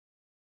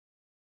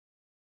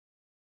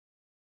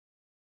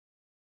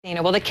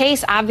Well, the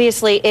case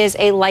obviously is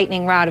a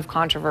lightning rod of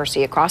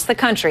controversy across the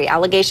country.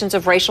 Allegations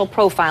of racial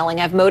profiling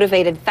have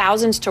motivated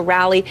thousands to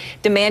rally,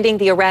 demanding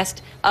the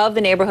arrest of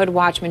the neighborhood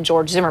watchman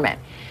George Zimmerman.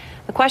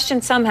 The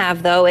question some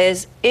have, though,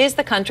 is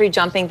the country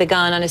jumping the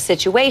gun on a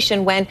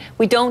situation when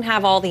we don't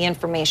have all the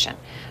information?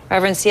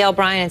 Reverend C.L.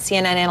 Bryant and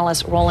CNN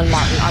analyst Roland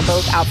Martin are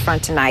both out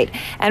front tonight.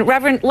 And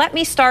Reverend, let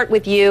me start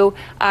with you.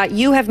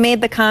 You have made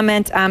the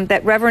comment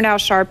that Reverend Al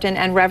Sharpton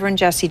and Reverend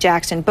Jesse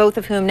Jackson, both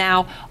of whom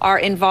now are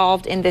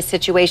involved in this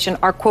situation,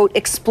 are, quote,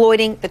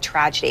 exploiting the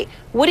tragedy.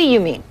 What do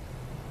you mean?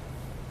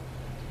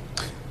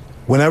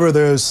 Whenever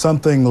there's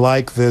something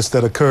like this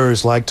that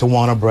occurs, like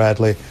Tawana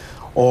Bradley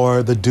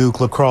or the Duke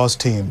lacrosse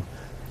team,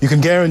 you can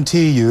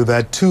guarantee you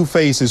that two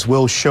faces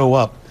will show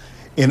up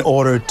in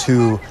order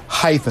to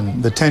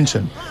heighten the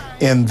tension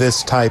in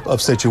this type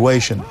of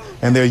situation.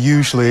 And they're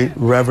usually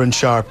Reverend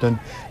Sharpton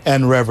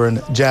and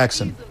Reverend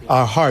Jackson.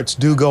 Our hearts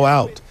do go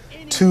out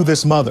to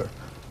this mother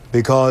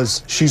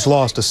because she's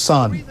lost a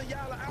son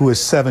who is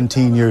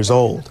 17 years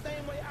old.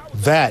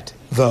 That,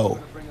 though,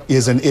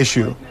 is an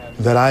issue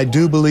that I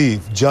do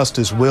believe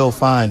justice will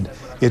find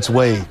its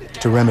way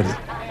to remedy.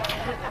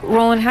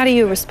 Roland, how do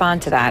you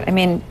respond to that? I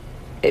mean,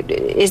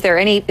 is there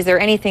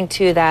anything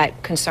to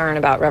that concern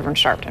about Reverend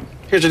Sharpton?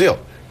 Here's the deal.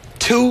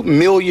 2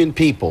 million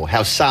people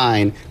have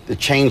signed the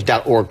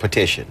change.org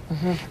petition.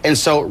 And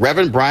so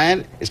Reverend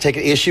Bryant is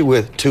taking issue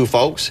with two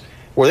folks.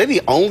 Were they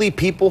the only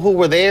people who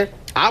were there?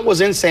 I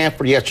was in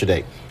Sanford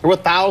yesterday. There were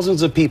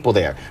thousands of people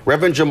there.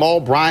 Reverend Jamal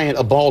Bryant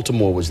of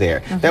Baltimore was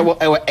there. There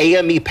were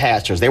AME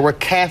pastors. There were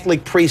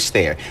Catholic priests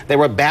there. There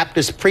were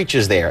Baptist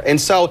preachers there.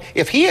 And so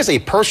if he has a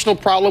personal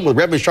problem with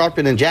Reverend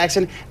Sharpton and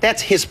Jackson, that's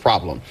his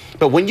problem.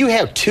 But when you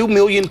have 2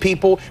 million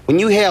people, when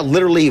you have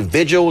literally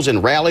vigils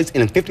and rallies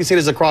in 50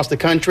 cities across the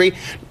country,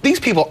 these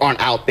people aren't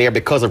out there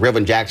because of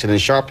Reverend Jackson and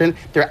Sharpton.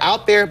 They're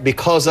out there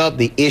because of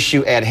the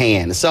issue at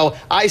hand. So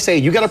I say,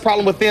 you got a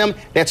problem with them?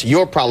 That's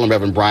your problem,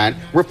 Reverend Bryant.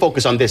 We're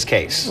focused on this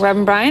case.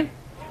 Reverend Bryant?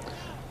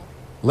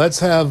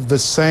 Let's have the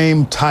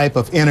same type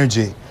of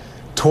energy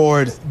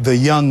toward the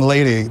young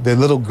lady, the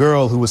little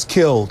girl who was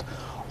killed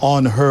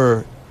on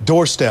her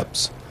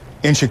doorsteps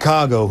in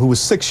Chicago, who was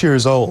 6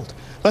 years old.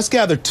 Let's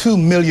gather 2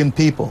 million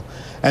people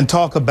and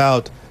talk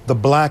about the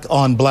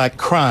black-on-black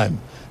crime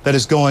that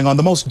is going on.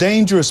 The most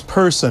dangerous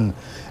person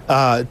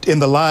in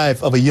the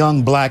life of a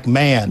young black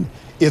man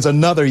is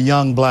another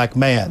young black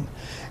man.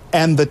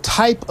 And the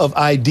type of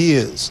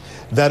ideas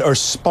that are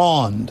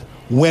spawned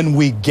when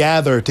we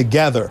gather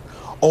together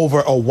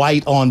over a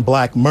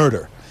white-on-black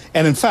murder.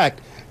 And in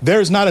fact,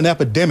 there's not an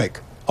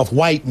epidemic of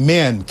white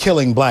men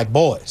killing black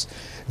boys.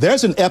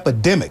 There's an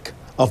epidemic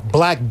of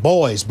black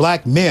boys,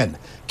 black men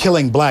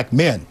killing black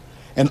men.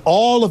 And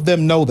all of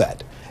them know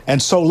that. And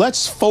so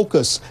let's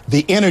focus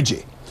the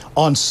energy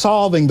on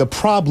solving the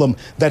problem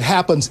that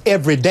happens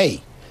every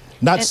day,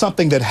 not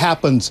something that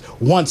happens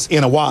once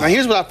in a while. Now,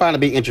 here's what I find to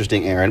be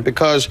interesting, Erin,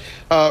 because,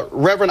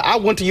 Reverend, I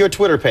went to your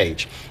Twitter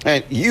page,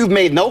 and you've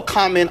made no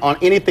comment on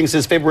anything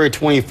since February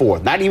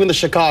 24th, not even the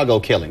Chicago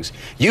killings.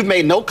 You've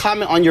made no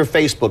comment on your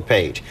Facebook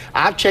page.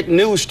 I've checked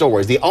news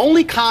stories. The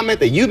only comment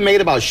that you've made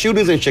about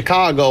shootings in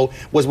Chicago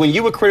was when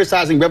you were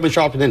criticizing Reverend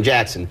Sharpton and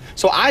Jackson.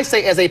 So I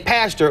say, as a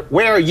pastor,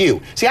 where are you?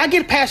 See, I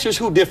get pastors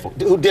who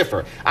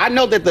differ. I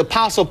know that the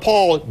Apostle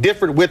Paul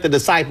differed with the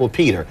disciple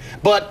Peter,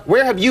 but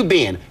where have you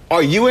been?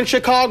 Are you in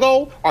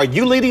Chicago? Are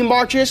you leading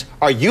marches?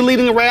 Are you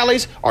leading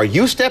rallies? Are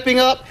you stepping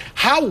up?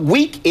 How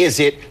weak is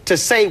it to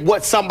say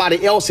what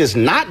somebody else is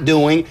not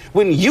doing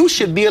when you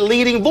should be a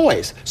leading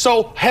voice?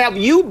 So have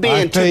you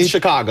been to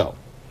Chicago?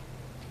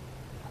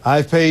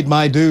 I've paid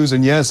my dues,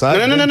 and yes, I've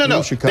been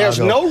to Chicago. There's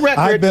no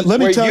record let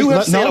me tell you,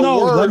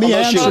 let me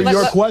answer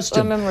your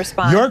question. Let me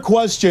respond. Your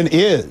question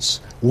is,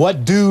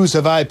 what dues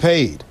have I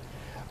paid?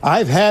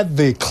 I've had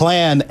the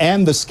Klan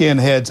and the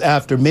skinheads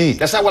after me.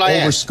 That's not what I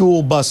asked. Over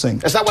school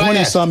busing. That's not what I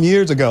asked. 20-some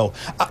years ago.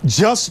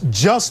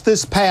 Just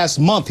this past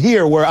month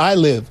here where I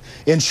live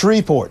in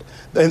Shreveport,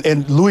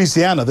 in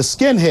Louisiana, the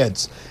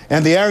skinheads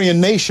and the Aryan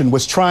Nation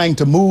was trying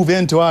to move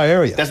into our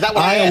area. That's not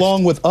what I asked.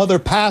 Along with other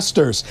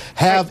pastors,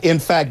 have in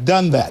fact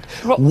done that.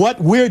 What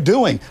we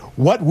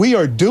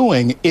are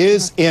doing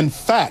is in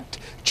fact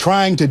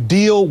trying to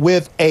deal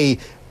with a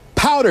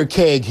powder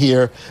keg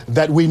here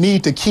that we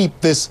need to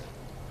keep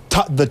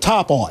the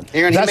top on.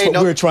 Aaron, that's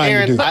what we're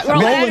trying to do.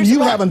 Roland,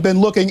 you haven't been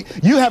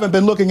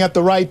looking at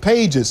the right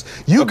pages.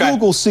 You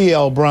Google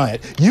C.L.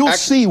 Bryant. You'll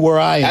see where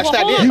I am. Hold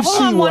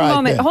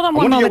on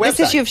one moment.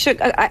 This issue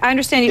of I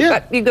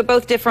understand you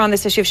both differ on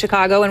this issue of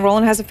Chicago, and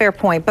Roland has a fair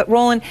point. But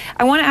Roland,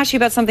 I want to ask you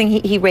about something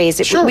he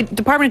raised. Sure.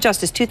 Department of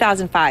Justice,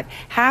 2005.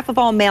 Half of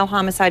all male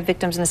homicide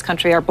victims in this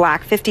country are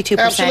black. 52%.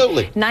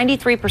 Absolutely.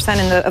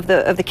 93% of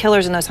the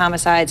killers in those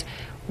homicides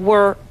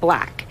were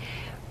black.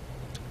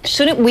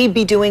 Shouldn't we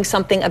be doing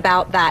something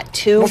about that,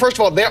 too? Well, first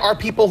of all, there are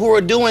people who are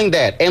doing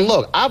that. And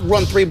look, I've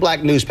run 3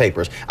 black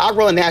newspapers. I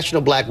run a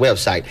national black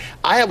website.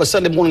 I have a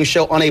Sunday morning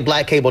show on a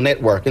black cable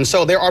network. And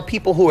so there are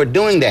people who are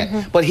doing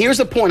that. But here's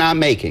the point I'm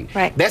making.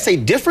 Right. That's a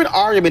different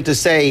argument to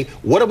say,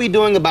 what are we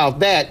doing about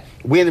that?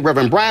 when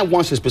Reverend Bryant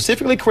wants to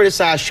specifically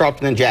criticize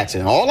Sharpton and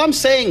Jackson. And all I'm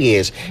saying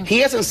is he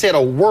hasn't said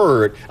a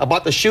word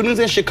about the shootings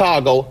in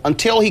Chicago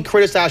until he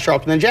criticized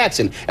Sharpton and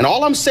Jackson. And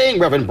all I'm saying,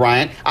 Reverend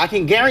Bryant, I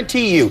can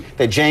guarantee you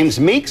that James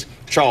Meeks,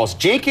 Charles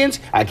Jenkins,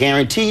 I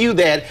guarantee you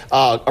that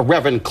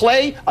Reverend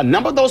Clay, a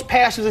number of those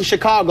pastors in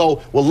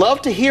Chicago will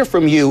love to hear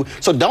from you.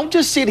 So don't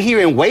just sit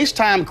here and waste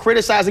time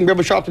criticizing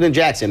Reverend Sharpton and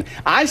Jackson.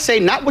 I say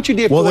not what you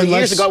did 4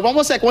 years ago.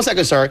 One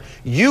second, sir.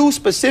 You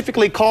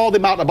specifically called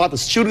them out about the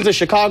shootings in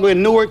Chicago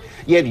and Newark,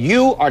 yet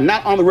you are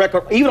not on the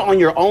record, even on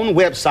your own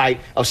website,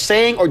 of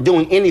saying or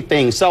doing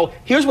anything. So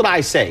here's what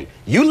I say.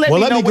 You let me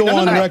know. Let me go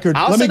on record.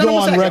 Let me go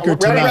on record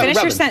tonight.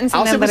 Finish your sentence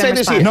and then let him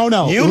respond. No,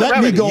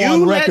 let me go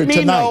on record tonight.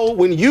 You let me know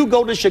when you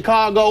go to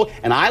Chicago,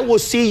 and I will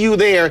see you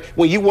there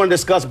when you want to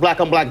discuss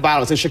black-on-black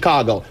violence in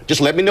Chicago. Just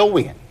let me know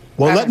when.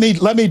 Well, let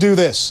me do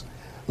this.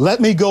 Let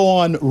me go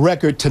on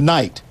record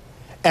tonight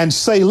and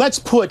say, let's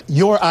put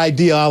your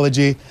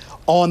ideology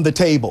on the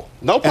table.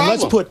 No problem.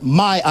 And let's put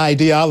my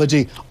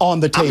ideology on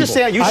the table. I'm just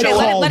saying, I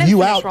called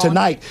you out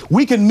tonight.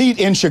 We can meet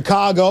in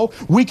Chicago.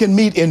 We can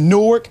meet in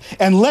Newark.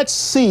 And let's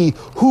see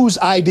whose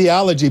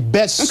ideology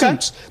best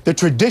suits the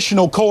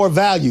traditional core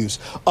values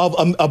of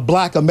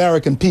black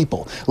American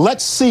people.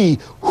 Let's see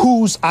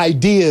whose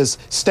ideas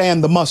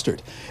stand the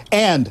mustard.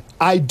 And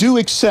I do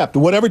accept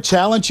whatever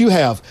challenge you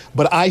have,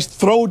 but I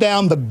throw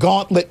down the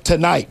gauntlet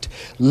tonight.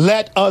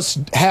 Let us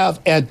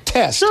have a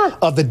test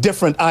of the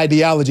different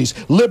ideologies,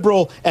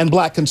 liberal and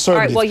black conservative.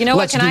 All right, well, you know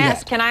what? Can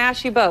I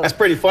ask you both? That's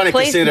pretty funny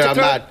considering I'm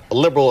not a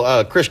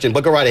liberal Christian,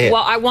 but go right ahead.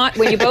 Well, I want,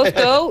 when you both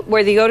go,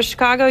 whether you go to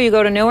Chicago, you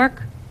go to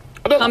Newark,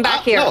 come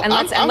back here and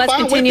let's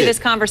continue this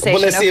conversation,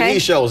 But let's see if he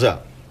shows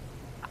up.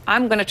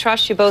 I'm going to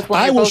trust you both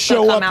when I will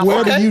show up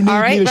wherever you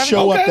need me to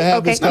show up to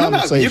have this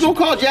conversation. You going to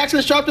call Jackson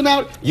and Sharpton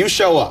out? You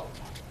show up.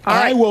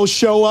 I will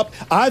show up.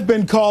 I've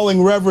been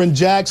calling Reverend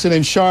Jackson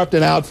and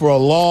Sharpton out for a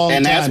long time.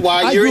 And that's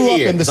why you're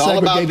here.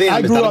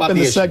 I grew up in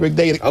the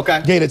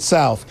segregated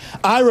South.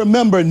 I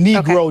remember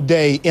Negro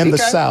Day in the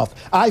South.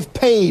 I've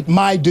paid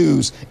my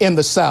dues in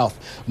the South.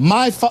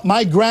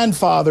 My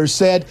grandfather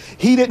said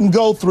he didn't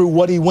go through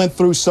what he went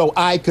through so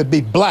I could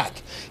be black.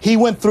 He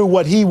went through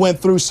what he went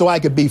through so I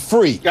could be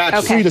free.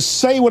 Free to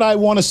say what I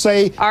want to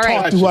say,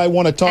 talk to who I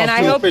want to talk to,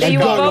 and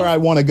go where I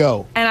want to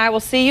go. And I will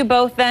see you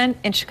both then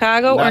in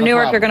Chicago or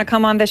Newark. You're going to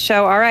come on this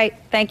show. All right.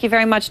 Thank you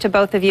very much to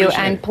both of you.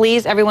 And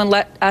please, everyone,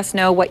 let us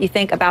know what you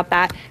think about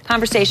that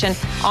conversation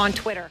on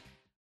Twitter.